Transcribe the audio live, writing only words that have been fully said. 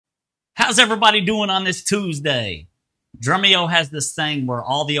How's everybody doing on this Tuesday? Drumeo has this thing where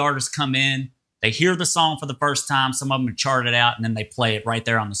all the artists come in, they hear the song for the first time, some of them chart it out, and then they play it right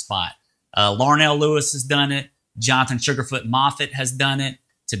there on the spot. Larnell Lewis has done it. Jonathan Sugarfoot Moffett has done it.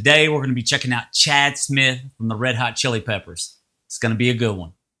 Today, we're going to be checking out Chad Smith from the Red Hot Chili Peppers. It's going to be a good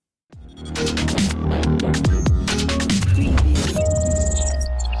one.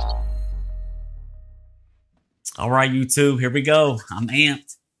 All right, YouTube, here we go. I'm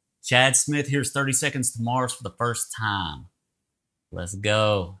amped. Chad Smith, here's 30 Seconds to Mars for the first time. Let's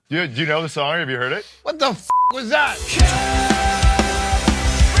go. Do you know the song? Have you heard it? What the f was that?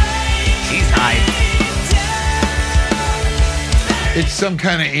 He's hype. It's some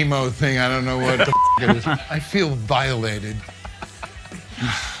kind of emo thing. I don't know what the f it is. I feel violated. Do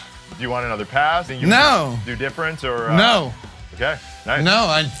you want another pass? Think you No. Do different or? No. Okay, nice. No,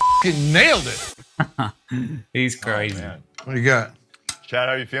 I f***ing nailed it. He's crazy. Oh, man. What do you got? Chad,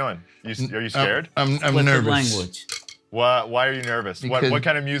 how are you feeling? Are you scared? I'm Flip nervous. the language. Why are you nervous? Because What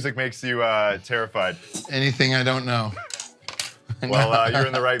kind of music makes you terrified? Anything I don't know. Well, you're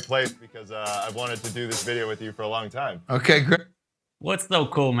in the right place because I've wanted to do this video with you for a long time. Okay, great. What's so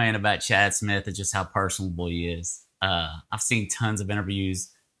cool, man, about Chad Smith is just how personable he is. I've seen tons of interviews.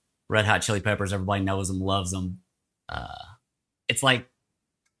 Red Hot Chili Peppers, everybody knows him, loves him. It's like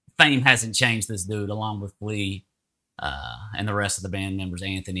fame hasn't changed this dude, along with Lee and the rest of the band members,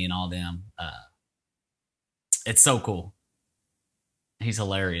 Anthony and all them. It's so cool. He's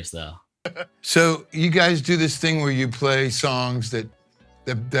hilarious, though. So you guys do this thing where you play songs that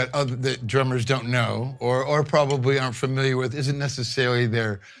drummers don't know or probably aren't familiar with, isn't necessarily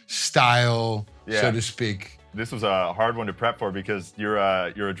their style, so to speak. This was a hard one to prep for because you're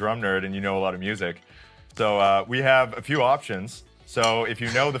a drum nerd and you know a lot of music. So we have a few options. So if you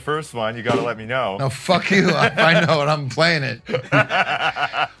know the first one, you got to let me know. No, fuck you. If I know it, I'm playing it.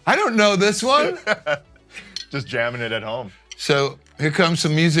 I don't know this one. Just jamming it at home. So here comes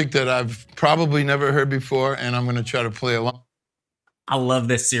some music that I've probably never heard before, and I'm going to try to play along. I love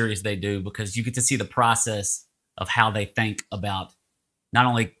this series they do because you get to see the process of how they think about not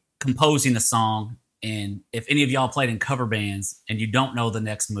only composing the song, and if any of y'all played in cover bands and you don't know the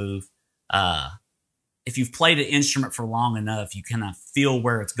next move, if you've played an instrument for long enough, you kind of feel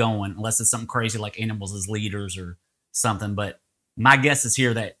where it's going, unless it's something crazy like Animals as Leaders or something. But my guess is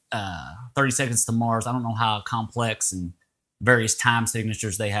here that 30 Seconds to Mars, I don't know how complex and various time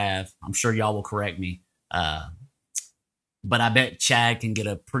signatures they have. I'm sure y'all will correct me. But I bet Chad can get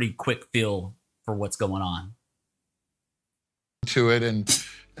a pretty quick feel for what's going on. To it and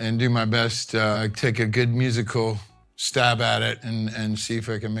do my best, take a good musical stab at it and see if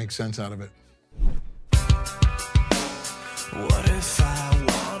I can make sense out of it. What if I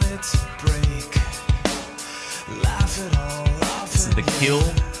wanted to break? Laugh it all off. This is The Kill,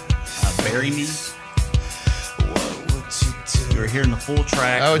 Bury Me. What would you do? You're hearing the full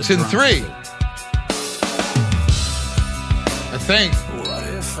track. Oh, it's in 3. I think. What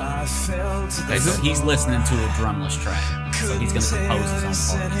if I fell to the So he's listening to a drumless track, so he's going to compose his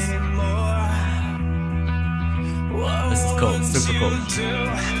own parts. This is cool, super cool.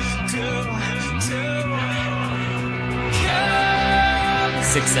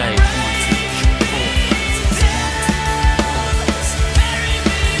 6, 8, 1, 2, 4.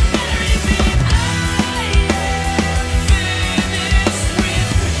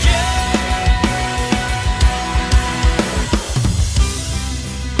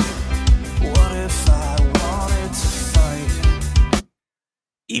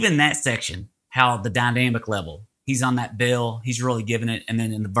 Even that section, how the dynamic level, he's on that bell, he's really giving it, and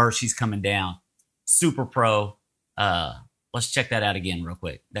then in the verse, he's coming down. Super pro. Let's check that out again real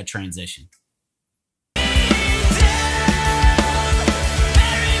quick, that transition.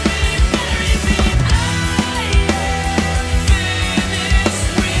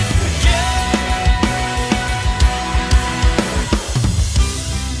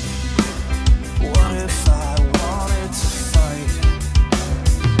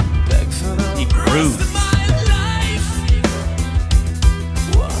 He grooves.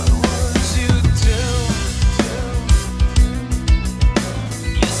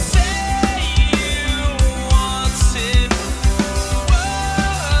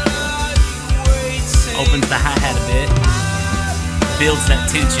 Opens the hi-hat a bit, builds that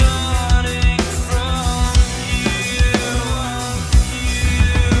tension.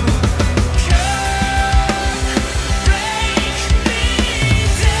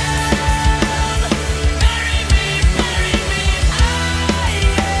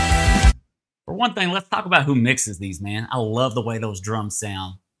 For one thing, let's talk about who mixes these, man. I love the way those drums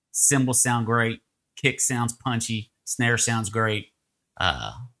sound. Cymbals sound great, kick sounds punchy, snare sounds great.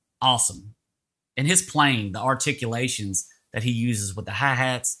 awesome. And his playing, the articulations that he uses with the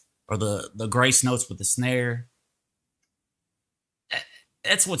hi-hats or the grace notes with the snare.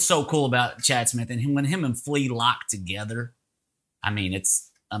 That's what's so cool about Chad Smith. And when him and Flea lock together, I mean,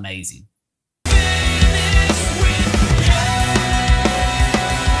 it's amazing.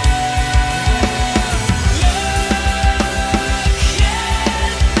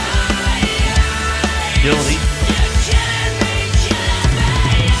 Guilty.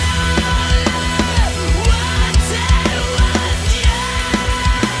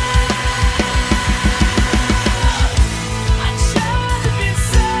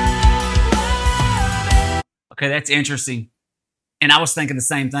 Okay, that's interesting. And I was thinking the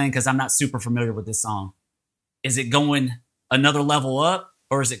same thing because I'm not super familiar with this song. Is it going another level up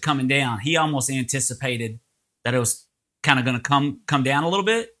or is it coming down? He almost anticipated that it was kind of going to come down a little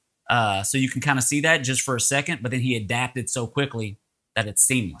bit. So you can kind of see that just for a second, but then he adapted so quickly that it's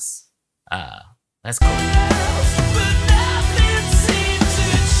seamless. That's cool.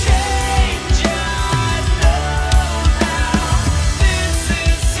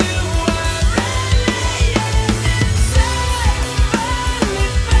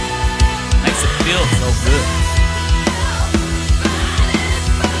 Makes it feel so good.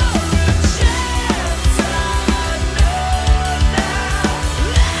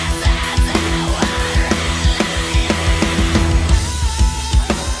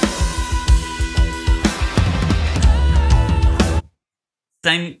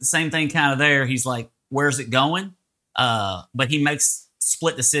 Same thing kind of there. He's like, where's it going? But he makes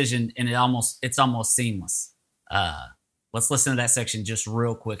split decision and it's almost seamless. Let's listen to that section just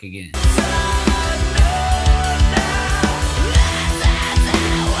real quick again.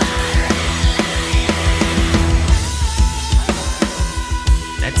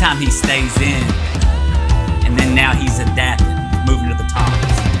 That time he stays in, and then now he's adapted, moving to the tops.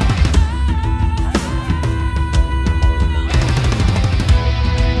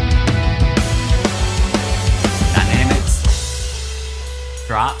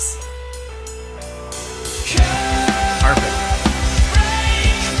 Drops. Perfect.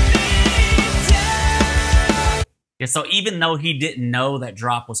 Yeah, so even though he didn't know that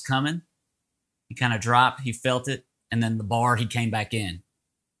drop was coming, he kind of dropped, he felt it, and then the bar, he came back in.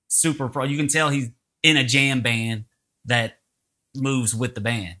 Super pro. You can tell he's in a jam band that moves with the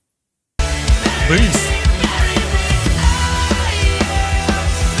band. Peace.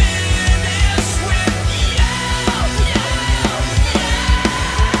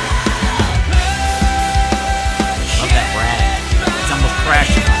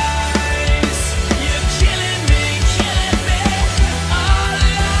 Crashing.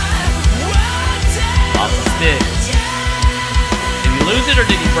 Off the sticks. Did you lose it or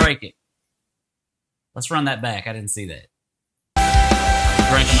did you break it? Let's run that back. I didn't see that.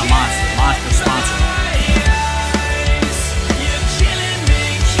 Drinking the Monster. Monster sponsor.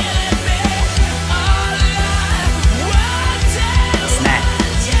 Snack.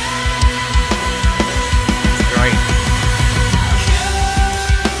 It's great.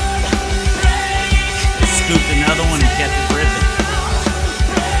 Scooped another one and kept it ripping.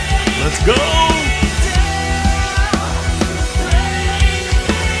 Let's go!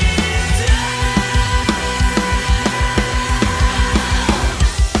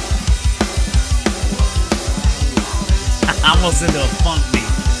 I almost into a funk beat.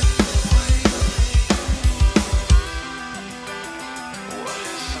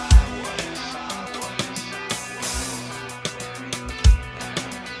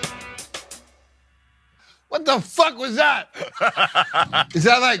 What the fuck was that? Is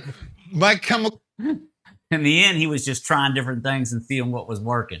that like My Chemical? In the end, he was just trying different things and seeing what was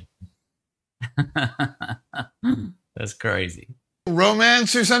working. That's crazy.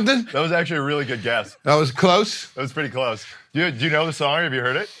 Romance or something? That was actually a really good guess. That was close. That was pretty close. Do you know the song? Have you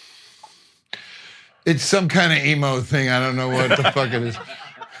heard it? It's some kind of emo thing. I don't know what the fuck it is.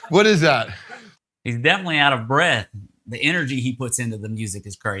 What is that? He's definitely out of breath. The energy he puts into the music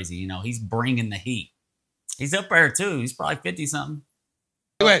is crazy. You know, he's bringing the heat. He's up there too. He's probably 50-something.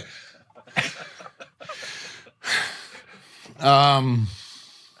 Wait. I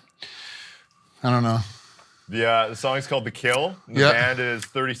don't know. The song is called The Kill. The band is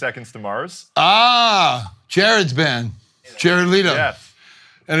 30 Seconds to Mars. Ah, Jared's band. Jared Leto. Yes.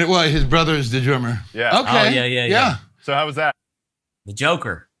 And his brother is the drummer. Yeah. Okay. Oh, yeah. So how was that? The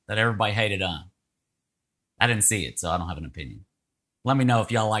Joker that everybody hated on. I didn't see it, so I don't have an opinion. Let me know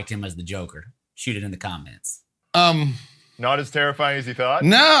if y'all liked him as the Joker. Shoot it in the comments. Not as terrifying as you thought?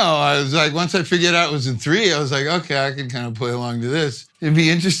 No, I was like, once I figured out it was in 3, I was like, okay, I can kind of play along to this. It'd be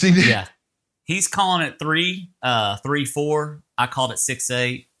interesting to... Yeah. He's calling it 3, 3-4. I called it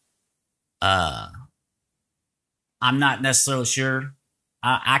 6-8. I'm not necessarily sure.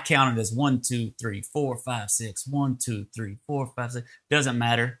 I counted as 1, 2, 3, 4, 5, 6. 1, 2, 3, 4, 5, 6. Doesn't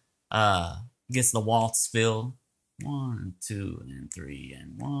matter. Gets the waltz feel. 1, 2, and 3,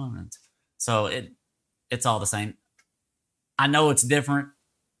 and 1. And 2. So it's all the same. I know it's different.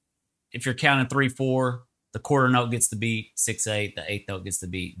 If you're counting 3, 4, the quarter note gets the beat. 6, 8, the eighth note gets the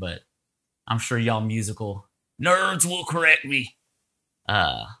beat. But I'm sure y'all musical nerds will correct me.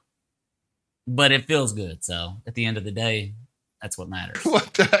 But it feels good. So at the end of the day, that's what matters.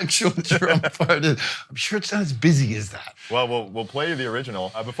 What the actual drum part is. I'm sure it's not as busy as that. Well, we'll play you the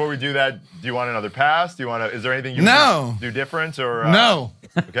original. Before we do that, do you want another pass? Do you want to? Is there anything you No. do different or? No.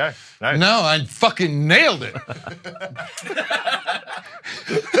 Okay. Nice. No, I fucking nailed it.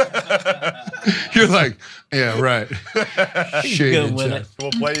 You're like, yeah, right. Good with it. So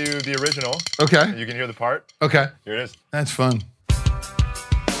we'll play you the original. Okay. You can hear the part. Okay. Here it is. That's fun.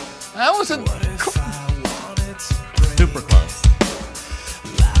 That wasn't. Super close.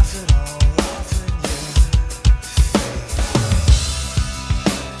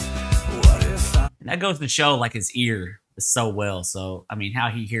 And that goes to show like his ear is so well. So, I mean, how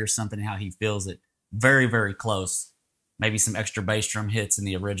he hears something, how he feels it. Very, very close. Maybe some extra bass drum hits in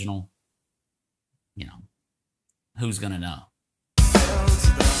the original. You know, who's going to know?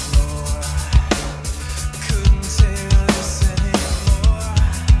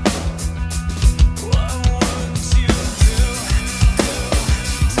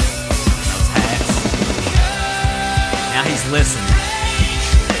 Now he's listening.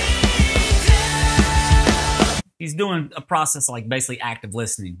 He's doing a process like basically active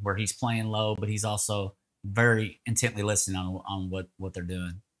listening where he's playing low, but he's also very intently listening on what they're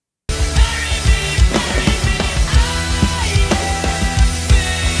doing.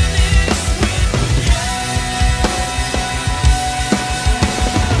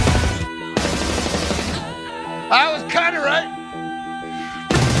 I was kind of right.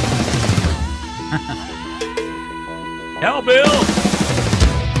 Hell, Bill!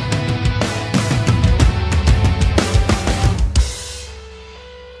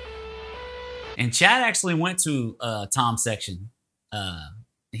 And Chad actually went to Tom's section.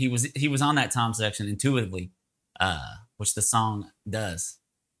 He was on that Tom section intuitively, which the song does.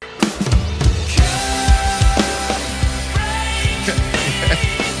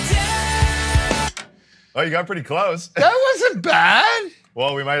 Oh, you got pretty close. That wasn't bad.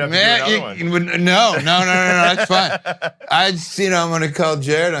 Well, we might have to do another one. No, that's fine. I just, I'm going to call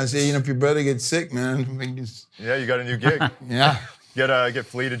Jared and say, if your brother gets sick, man. Yeah, you got a new gig. Yeah. Get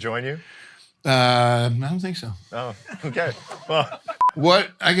Flea to join you? I don't think so. Oh, okay. Well, what?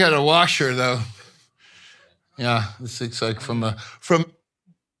 I got a washer, though. Yeah, this looks like from.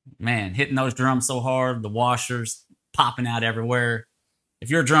 Man, hitting those drums so hard, the washers popping out everywhere. If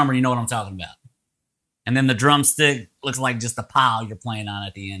you're a drummer, you know what I'm talking about. And then the drumstick looks like just a pile you're playing on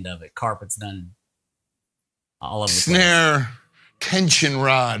at the end of it. Carpet's done all over the snare, tension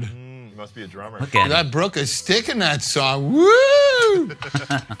rod. Must be a drummer. Look at I broke a stick in that song. Woo!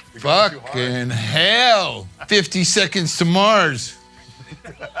 Fucking hell. 50 Seconds to Mars.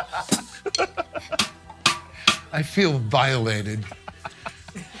 I feel violated.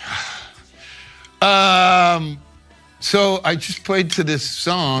 So I just played to this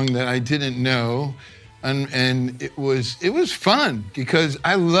song that I didn't know. And it was fun because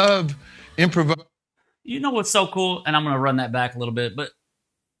I love improv. You know what's so cool? And I'm going to run that back a little bit. But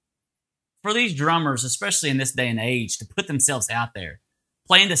for these drummers, especially in this day and age, to put themselves out there,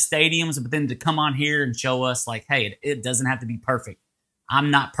 play into stadiums, but then to come on here and show us like, hey, it doesn't have to be perfect. I'm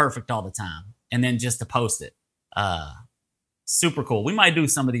not perfect all the time. And then just to post it. Super cool. We might do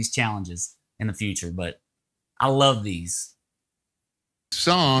some of these challenges in the future, but I love these.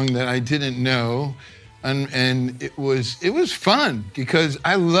 Song that I didn't know. And it was fun because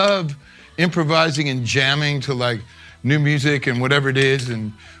I love improvising and jamming to like new music and whatever it is.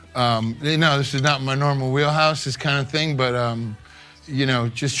 And, this is not my normal wheelhouse, this kind of thing, but,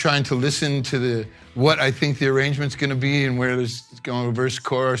 just trying to listen to what I think the arrangement's gonna be and where there's going verse,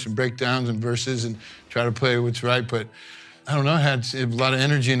 chorus, and breakdowns and verses and try to play what's right. But I don't know, it had a lot of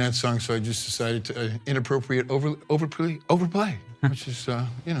energy in that song, so I just decided to inappropriate overplay, which is, kind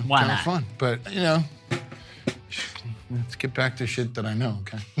of fun. But, let's get back to shit that I know,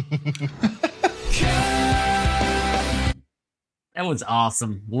 okay? That was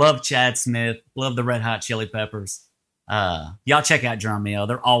awesome. Love Chad Smith. Love the Red Hot Chili Peppers. Y'all check out Drumeo.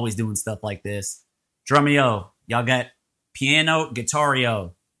 They're always doing stuff like this. Drumeo, y'all got piano,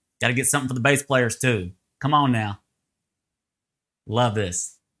 guitario. Got to get something for the bass players too. Come on now. Love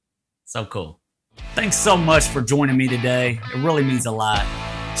this. So cool. Thanks so much for joining me today. It really means a lot.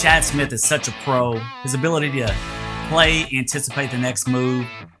 Chad Smith is such a pro. His ability to play, anticipate the next move,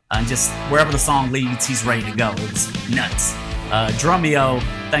 and just wherever the song leads, he's ready to go. It's nuts. Drumeo,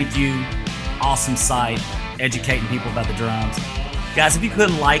 thank you. Awesome site, educating people about the drums. Guys, if you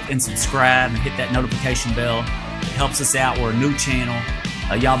could like and subscribe and hit that notification bell, it helps us out. We're a new channel.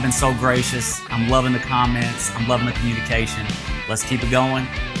 Y'all been so gracious. I'm loving the comments. I'm loving the communication. Let's keep it going.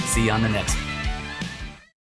 See you on the next one.